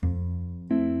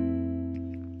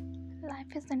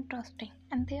life is interesting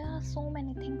and there are so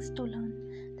many things to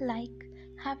learn. Like,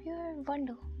 have you ever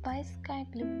wondered why is sky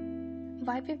blue?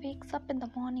 Why we wakes up in the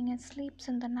morning and sleeps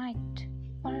in the night?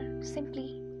 Or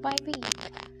simply why we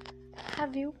eat?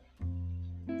 Have you?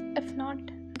 If not,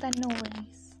 then no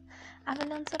worries. I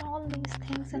will answer all these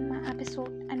things in my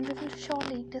episode and we will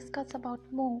surely discuss about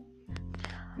more.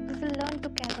 We will learn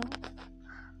together.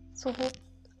 So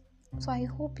I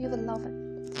hope you will love it.